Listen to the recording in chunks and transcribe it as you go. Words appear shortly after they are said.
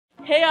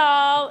Hey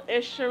y'all,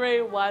 it's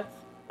Sheree. What's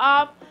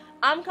up?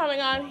 I'm coming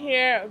on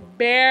here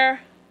bare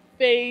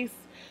face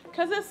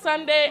because it's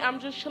Sunday. I'm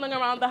just chilling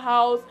around the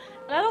house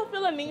and I don't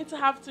feel a need to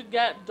have to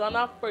get done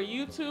up for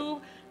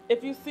YouTube.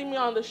 If you see me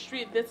on the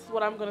street, this is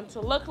what I'm going to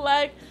look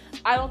like.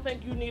 I don't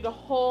think you need a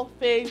whole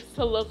face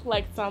to look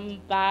like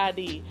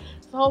somebody.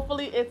 So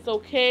hopefully it's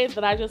okay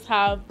that I just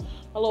have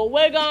a little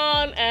wig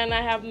on and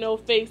I have no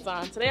face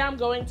on. Today I'm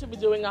going to be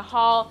doing a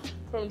haul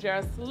from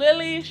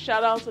Dresslily.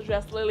 Shout out to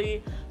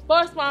Dresslily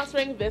for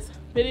sponsoring this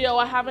video.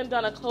 I haven't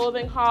done a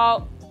clothing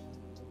haul.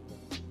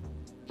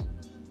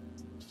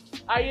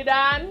 Are you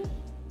done?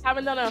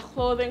 Haven't done a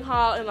clothing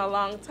haul in a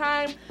long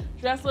time.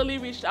 Dresslily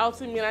reached out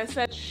to me and I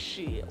said,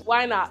 shit,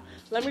 why not?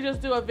 Let me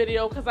just do a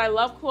video because I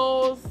love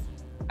clothes.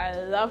 I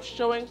love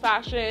showing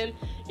fashion,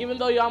 even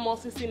though y'all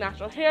mostly see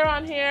natural hair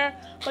on here.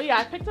 But yeah,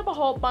 I picked up a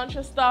whole bunch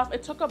of stuff.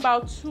 It took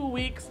about 2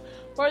 weeks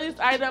for these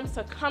items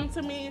to come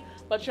to me,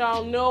 but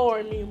y'all know,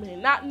 or you may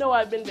not know,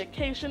 I've been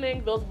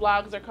vacationing. Those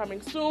vlogs are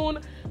coming soon,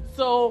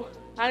 so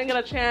I didn't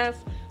get a chance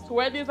to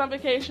wear these on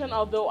vacation,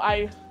 although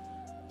I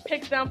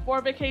picked them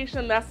for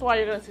vacation. That's why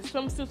you're gonna see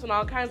swimsuits and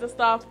all kinds of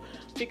stuff,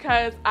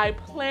 because I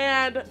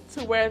planned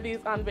to wear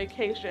these on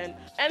vacation.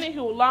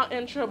 Anywho, long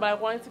intro, but I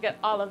wanted to get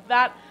all of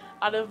that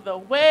out of the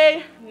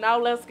way. Now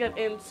let's get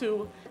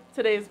into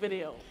today's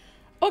video.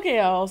 Okay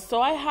y'all,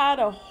 so I had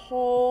a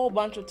whole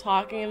bunch of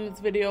talking in this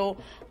video,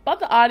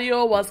 but the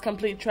audio was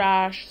complete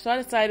trash, so I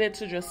decided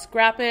to just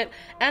scrap it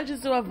and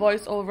just do a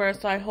voiceover,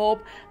 so I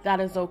hope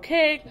that is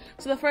okay.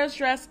 So the first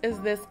dress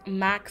is this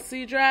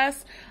maxi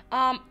dress.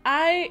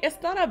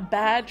 It's not a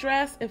bad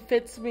dress, it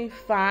fits me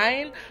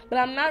fine, but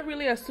I'm not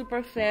really a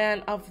super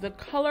fan of the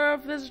color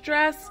of this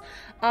dress.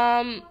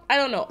 I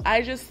don't know,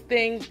 I just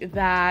think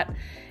that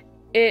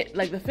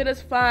the fit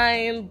is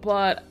fine,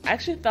 but I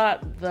actually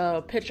thought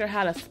the picture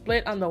had a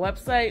split on the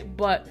website.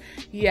 But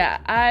yeah,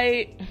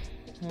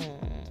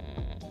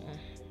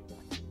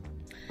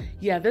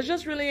 this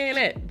just really ain't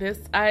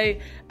it. I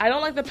don't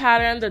like the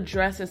pattern. The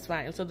dress is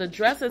fine. So the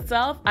dress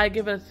itself, I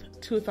give it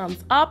 2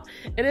 thumbs up.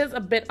 It is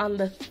a bit on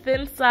the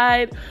thin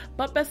side,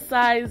 but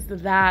besides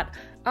that,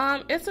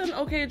 it's an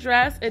okay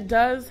dress. It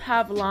does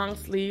have long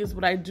sleeves,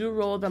 but I do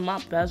roll them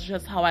up. That's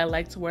just how I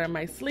like to wear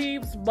my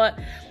sleeves. But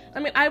I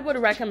mean, I would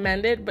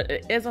recommend it, but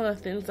it is on the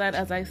thin side.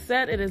 As I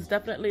said, it is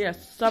definitely a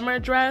summer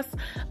dress,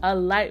 a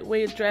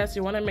lightweight dress.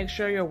 You want to make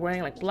sure you're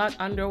wearing like black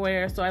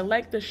underwear. So I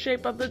like the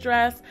shape of the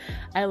dress.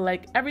 I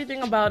like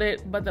everything about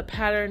it, but the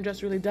pattern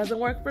just really doesn't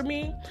work for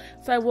me.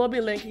 So I will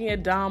be linking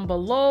it down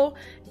below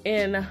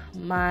in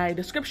my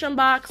description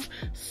box,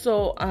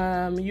 so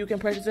you can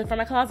purchase it from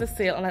my closet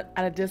sale at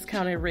a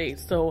discounted rate.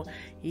 So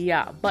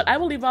yeah, but I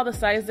will leave all the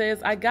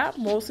sizes. I got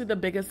mostly the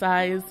biggest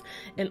size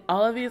in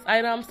all of these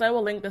items, so I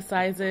will link the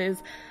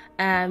sizes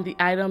and the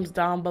items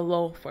down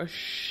below for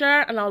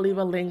sure, and I'll leave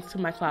a link to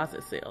my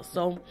closet sale.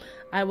 So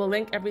I will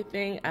link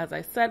everything as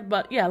I said.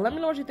 But yeah, let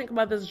me know what you think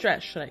about this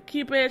dress. Should I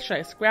keep it? Should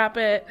I scrap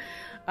it?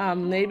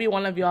 Maybe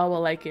one of y'all will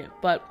like it,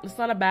 but it's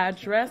not a bad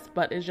dress,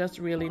 but it's just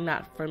really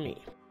not for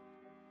me.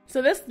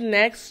 So this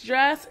next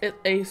dress is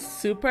a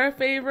super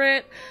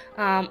favorite.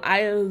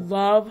 I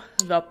love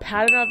the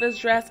pattern of this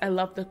dress. I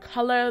love the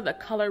color. The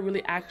color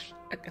really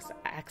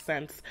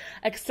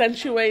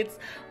accentuates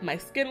my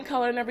skin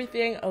color and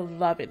everything. I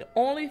love it. The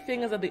only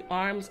thing is that the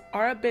arms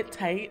are a bit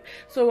tight,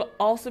 so it will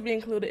also be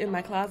included in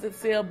my closet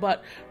sale,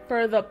 but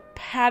for the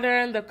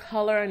pattern, the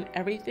color, and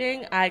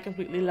everything, I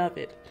completely love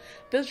it.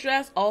 This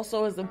dress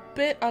also is a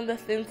bit on the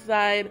thin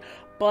side,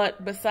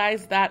 but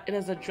besides that, it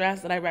is a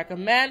dress that I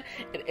recommend.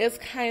 It is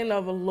kind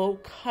of a low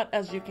cut,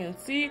 as you can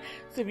see.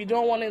 So if you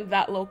don't want it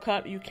that low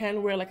cut, you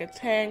can wear like a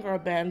tank or a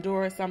bandeau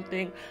or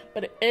something,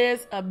 but it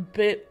is a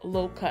bit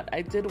low cut.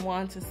 I did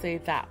want to say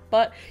that.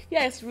 But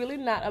yeah, it's really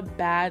not a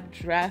bad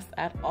dress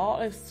at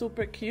all. It's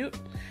super cute.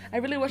 I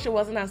really wish it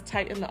wasn't as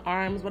tight in the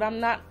arms, but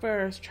I'm not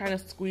for trying to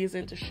squeeze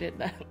into shit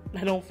that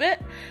don't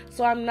fit.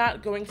 So I'm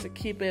not going to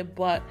keep it,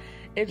 but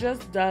it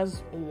just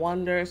does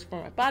wonders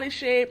for my body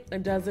shape.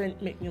 It doesn't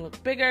make me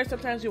look bigger.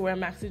 Sometimes you wear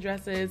maxi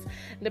dresses,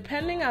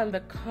 depending on the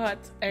cut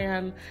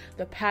and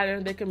the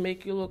pattern, they can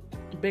make you look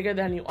bigger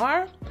than you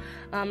are,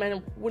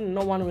 and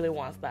no one really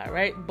wants that,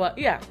 right? But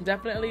yeah,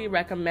 definitely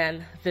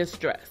recommend this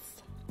dress.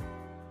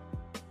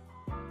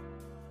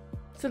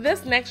 So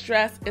this next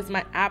dress is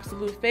my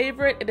absolute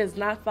favorite. It is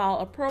not fall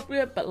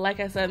appropriate, but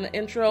like I said in the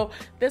intro,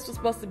 this was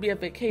supposed to be a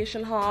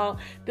vacation haul.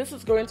 This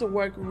is going to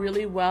work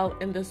really well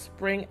in the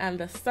spring and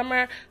the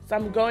summer, so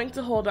I'm going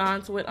to hold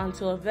on to it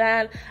until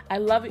then. I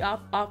love the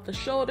off the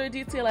shoulder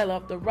detail. I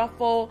love the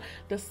ruffle.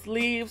 The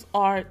sleeves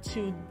are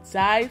to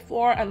die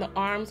for, and the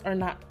arms are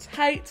not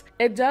tight.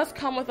 It does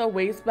come with a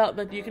waist belt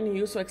that you can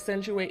use to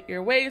accentuate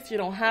your waist. You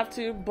don't have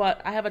to, but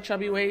I have a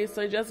chubby waist,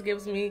 so it just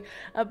gives me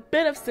a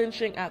bit of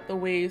cinching at the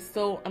waist.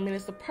 So I mean,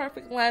 it's the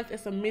perfect length.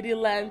 It's a midi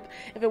length.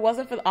 If it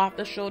wasn't for the off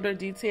the shoulder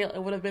detail,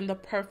 it would have been the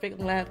perfect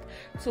length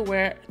to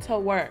wear to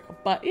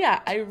work. But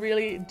yeah, I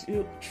really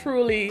do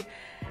truly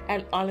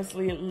and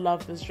honestly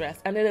love this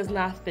dress, and it is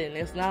not thin.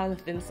 It's not on the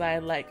thin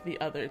side like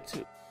the other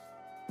two.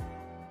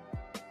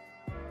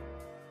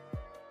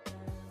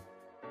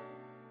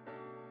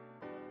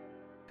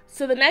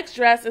 So the next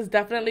dress is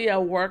definitely a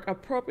work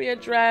appropriate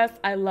dress.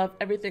 I love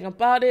everything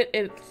about it.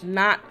 It's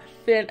not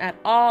thin at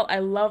all. I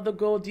love the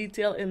gold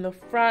detail in the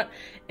front.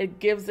 It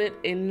gives it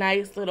a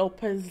nice little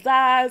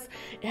pizzazz.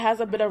 It has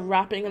a bit of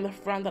wrapping in the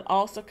front that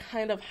also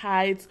kind of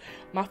hides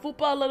my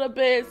fupa a little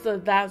bit, so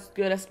that's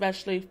good,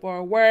 especially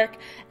for work.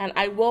 And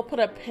I will put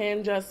a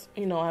pin, just,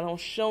 you know, I don't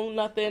show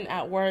nothing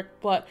at work,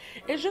 but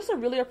it's just a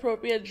really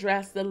appropriate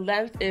dress. The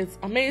length is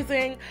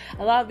amazing.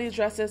 A lot of these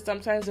dresses,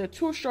 sometimes they're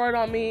too short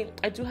on me.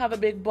 I do have a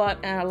big butt,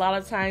 and a lot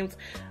of times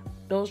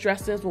those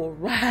dresses will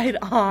ride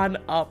on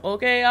up,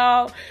 okay,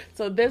 y'all?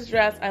 So this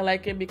dress, I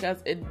like it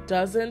because it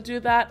doesn't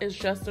do that. It's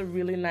just a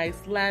really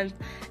nice length,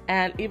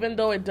 and even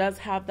though it does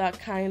have that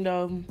kind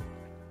of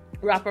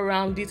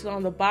wraparound detail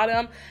on the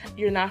bottom,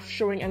 you're not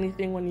showing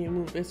anything when you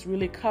move. It's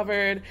really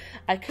covered.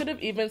 I could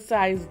have even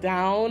sized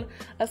down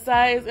a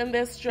size in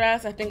this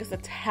dress. I think it's a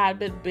tad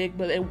bit big,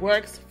 but it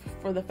works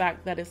for the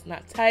fact that it's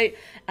not tight,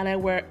 and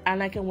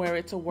I can wear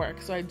it to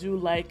work. So I do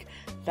like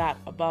that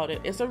about it.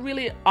 It's a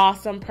really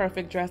awesome,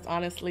 perfect dress,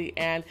 honestly.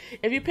 And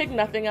if you pick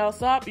nothing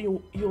else up,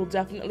 you'll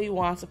definitely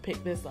want to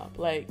pick this up.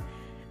 Like,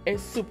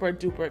 it's super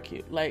duper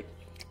cute. Like,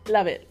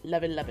 love it,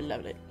 love it, love it,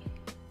 love it.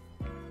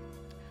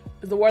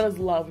 The word is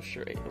love,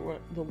 Sheree.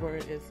 The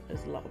word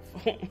is love.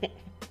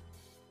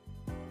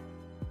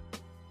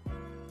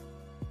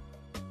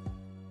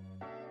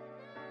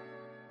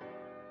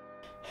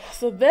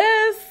 So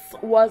this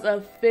was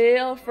a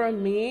fail for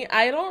me.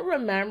 I don't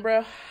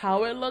remember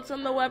how it looks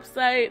on the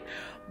website,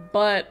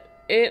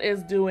 but it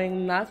is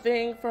doing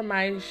nothing for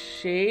my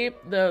shape.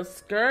 The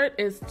skirt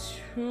is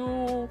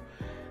too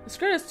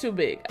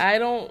big. I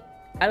don't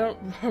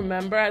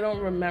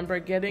remember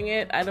getting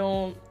it. I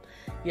don't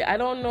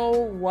know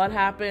what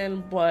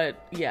happened,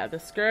 but yeah, the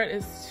skirt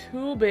is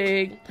too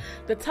big.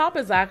 The top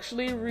is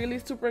actually really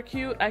super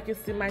cute. I can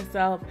see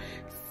myself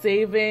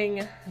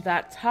saving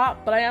that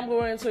top, but I am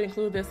going to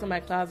include this in my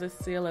closet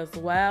sale as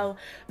well,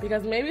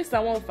 because maybe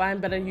someone will find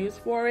better use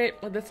for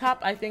it. But the top,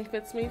 I think,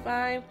 fits me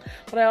fine,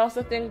 but I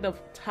also think the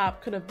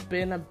top could have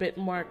been a bit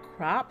more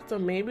cropped, so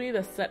maybe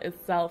the set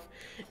itself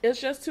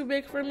is just too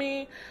big for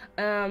me.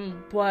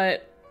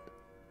 But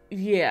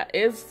yeah,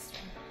 I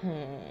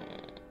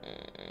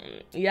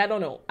don't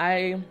know.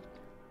 I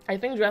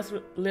think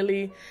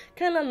Dresslily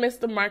kind of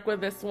missed the mark with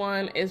this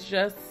one. It's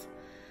just,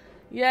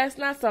 yeah, it's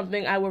not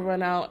something I would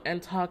run out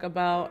and talk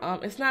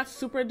about. It's not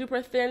super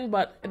duper thin,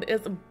 but it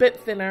is a bit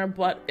thinner,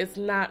 but it's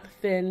not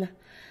thin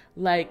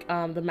like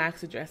the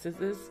maxi dresses.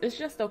 It's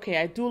just okay.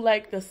 I do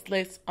like the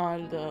slits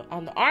on the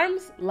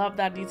arms. Love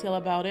that detail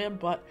about it,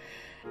 but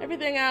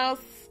everything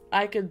else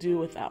I could do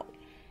without.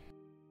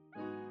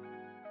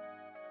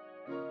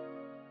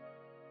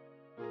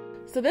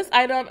 So this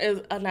item is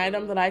an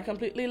item that I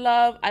completely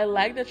love. I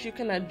like that you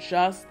can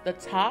adjust the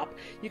top.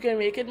 You can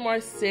make it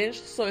more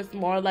cinched so it's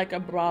more like a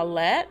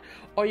bralette,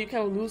 or you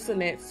can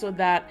loosen it so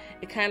that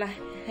it kind of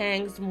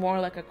hangs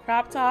more like a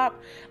crop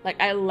top. Like,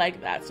 I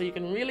like that. So you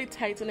can really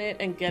tighten it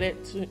and get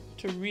it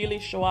to really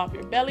show off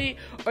your belly,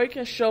 or you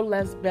can show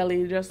less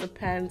belly. It just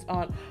depends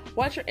on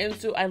what you're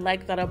into. I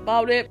like that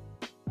about it.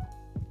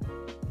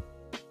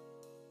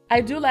 I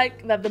do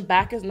like that the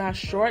back is not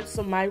short,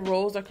 so my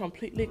rolls are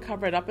completely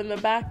covered up in the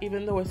back,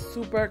 even though it's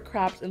super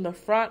cropped in the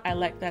front. I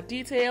like that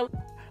detail,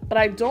 but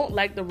I don't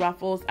like the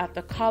ruffles at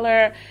the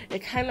collar.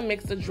 It kind of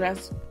makes the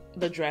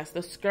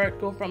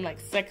skirt go from like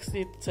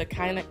sexy to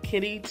kind of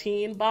kitty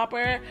teen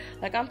bopper.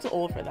 Like, I'm too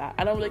old for that.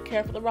 I don't really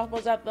care for the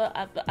ruffles at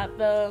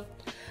the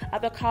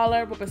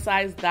collar, but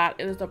besides that,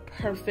 it is a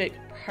perfect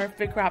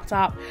crop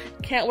top.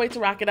 Can't wait to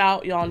rock it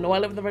out. Y'all know I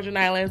live in the Virgin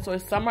Islands, so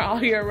it's summer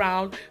all year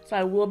round, so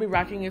I will be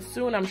rocking it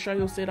soon. I'm sure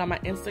you'll see it on my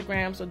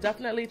Instagram, so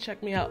definitely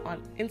check me out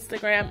on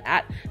Instagram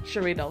at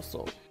Sheree Del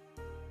Sol.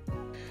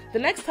 The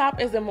next top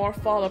is a more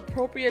fall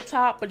appropriate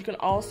top, but you can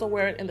also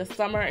wear it in the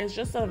summer. It's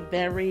just a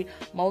very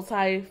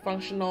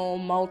multi-functional,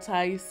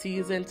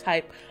 multi-season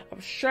type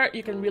of shirt.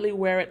 You can really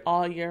wear it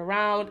all year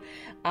round.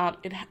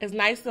 It is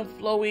nice and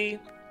flowy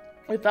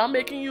without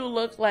making you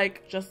look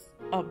like just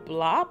a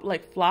blob,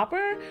 like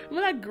Flopper.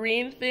 Remember that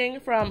green thing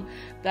from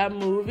that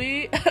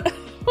movie?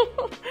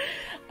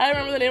 I don't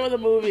remember the name of the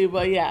movie,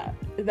 but yeah,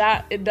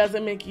 it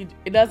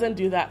doesn't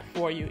do that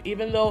for you.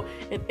 Even though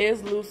it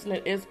is loose and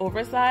it is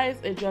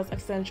oversized, it just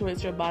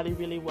accentuates your body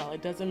really well.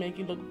 It doesn't make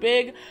you look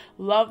big.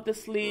 Love the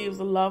sleeves,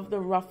 love the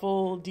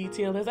ruffle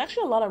detail. There's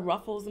actually a lot of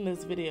ruffles in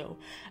this video.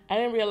 I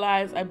didn't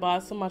realize I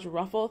bought so much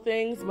ruffle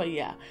things, but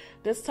yeah,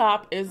 this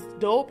top is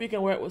dope. You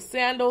can wear it with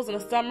sandals in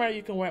the summer.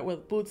 You can wear it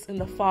with boots in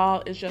the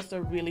fall. It's just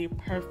a really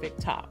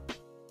perfect top.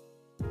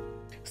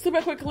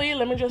 Super quickly,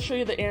 let me just show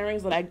you the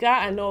earrings that I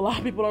got. I know a lot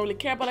of people don't really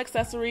care about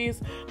accessories,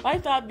 but I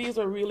thought these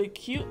were really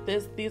cute.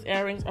 These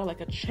earrings are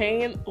like a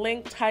chain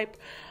link type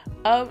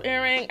of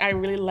earring. I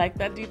really like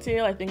that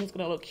detail. I think it's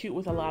gonna look cute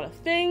with a lot of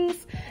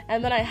things.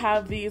 And then I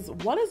have these,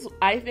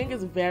 I think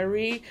is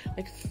very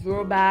like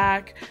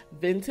throwback,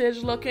 vintage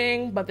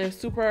looking, but they're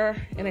super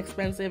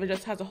inexpensive. It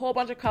just has a whole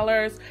bunch of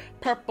colors,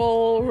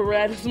 purple,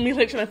 red. It's me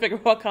like trying to figure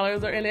out what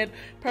colors are in it.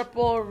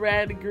 Purple,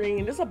 red,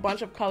 green, just a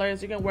bunch of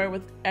colors. You can wear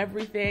with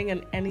everything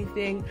and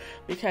anything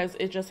because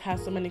it just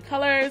has so many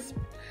colors.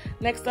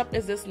 Next up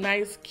is this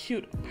nice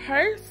cute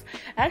purse.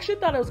 I actually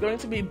thought it was going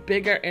to be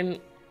bigger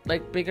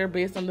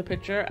based on the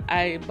picture,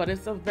 but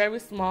it's a very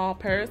small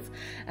purse.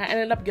 I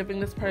ended up giving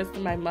this purse to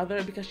my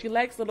mother because she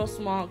likes little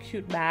small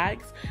cute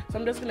bags, so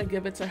I'm just gonna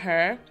give it to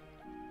her.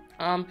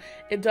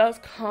 It does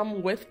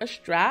come with a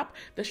strap.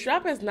 The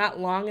strap is not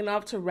long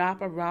enough to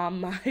wrap around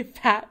my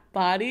fat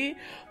body,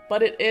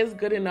 but it is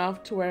good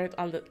enough to wear it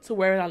on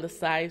the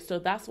side. So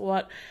that's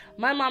what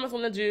my mom is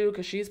gonna do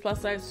because she's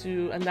plus size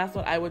too, and that's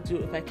what I would do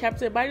if I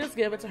kept it. But I just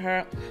gave it to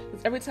her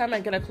because every time I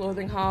get a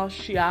clothing haul,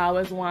 she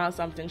always wants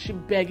something. She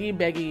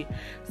beggy.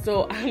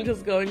 So I'm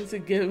just going to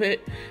give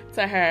it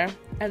to her.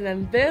 And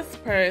then this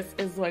purse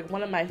is like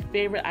one of my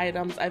favorite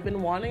items. I've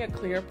been wanting a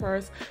clear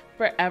purse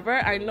forever.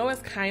 I know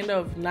it's kind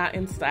of not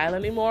in style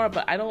anymore,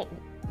 but I don't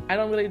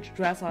really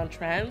dress on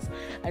trends.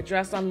 I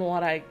dress on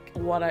what I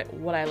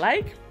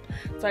like.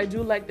 So I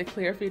do like the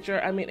clear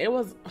feature. I mean, it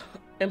was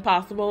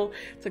impossible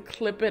to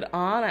clip it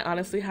on. I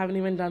honestly haven't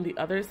even done the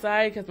other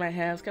side because my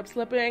hands kept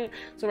slipping.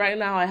 So right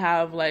now I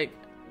have like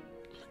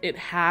it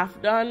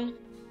half done,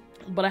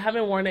 but I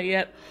haven't worn it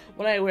yet.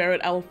 When I wear it,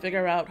 I will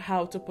figure out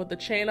how to put the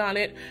chain on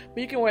it.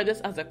 But you can wear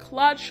this as a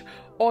clutch,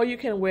 or you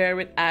can wear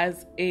it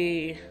as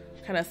a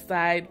kind of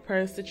side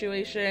purse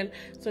situation.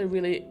 So it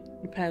really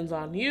depends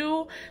on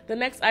you. The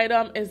next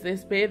item is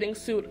this bathing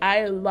suit.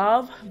 I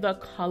love the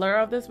color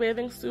of this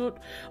bathing suit,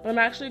 but I'm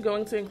actually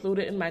going to include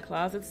it in my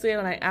closet sale,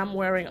 and I am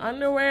wearing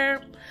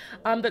underwear.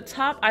 The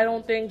top, I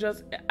don't think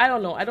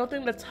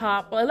the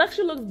top, well, it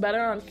actually looks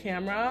better on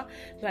camera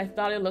than I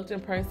thought it looked in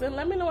person.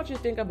 Let me know what you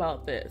think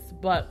about this,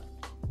 but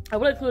I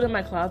will include it in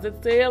my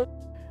closet sale.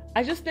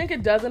 I just think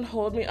it doesn't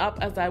hold me up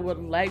as I would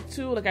like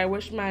to. Like I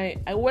wish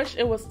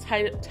it was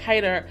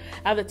tighter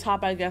at the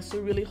top, I guess, to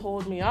really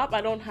hold me up.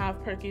 I don't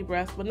have perky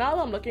breasts, but now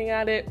that I'm looking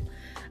at it,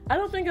 I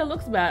don't think it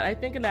looks bad. I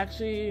think it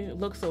actually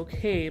looks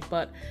okay,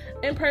 but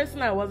in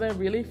person I wasn't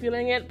really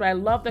feeling it. But I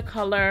love the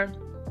color,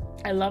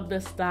 I love the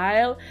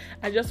style.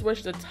 I just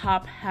wish the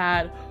top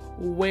had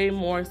way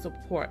more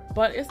support,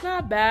 but it's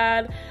not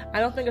bad. I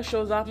don't think it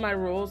shows off my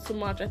rolls too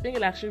much. I think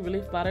it actually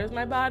really flatters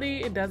my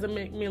body. It doesn't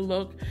make me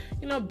look,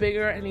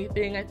 bigger or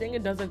anything. I think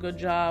it does a good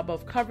job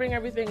of covering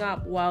everything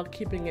up while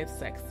keeping it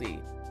sexy.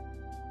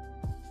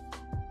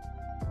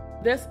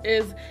 This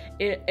is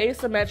an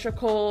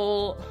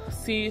asymmetrical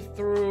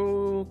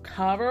see-through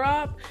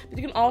cover-up that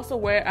you can also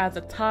wear as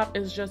a top.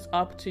 It's just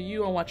up to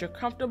you and what you're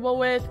comfortable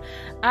with.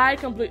 I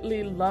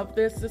completely love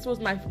this. This was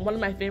one of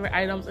my favorite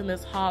items in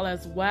this haul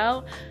as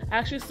well. I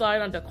actually saw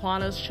it on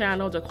Daquana's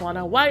channel,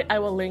 Daquana White. I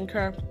will link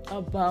her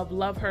above.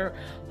 Love her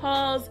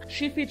hauls.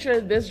 She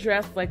featured this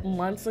dress like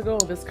months ago,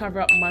 this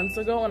cover-up months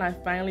ago, and I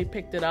finally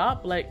picked it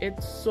up. Like,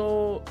 it's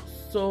so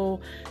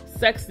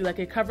sexy. Like,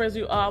 it covers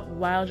you up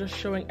while just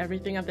showing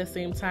everything at the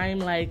same time.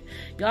 Like,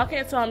 y'all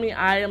can't tell me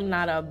I am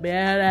not a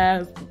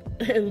badass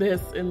in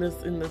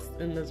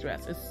this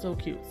dress. It's so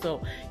cute.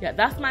 So yeah,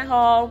 that's my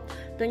haul.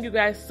 Thank you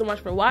guys so much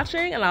for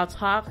watching, and I'll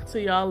talk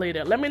to y'all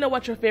later. Let me know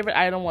what your favorite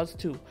item was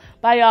too.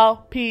 Bye y'all.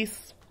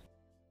 Peace.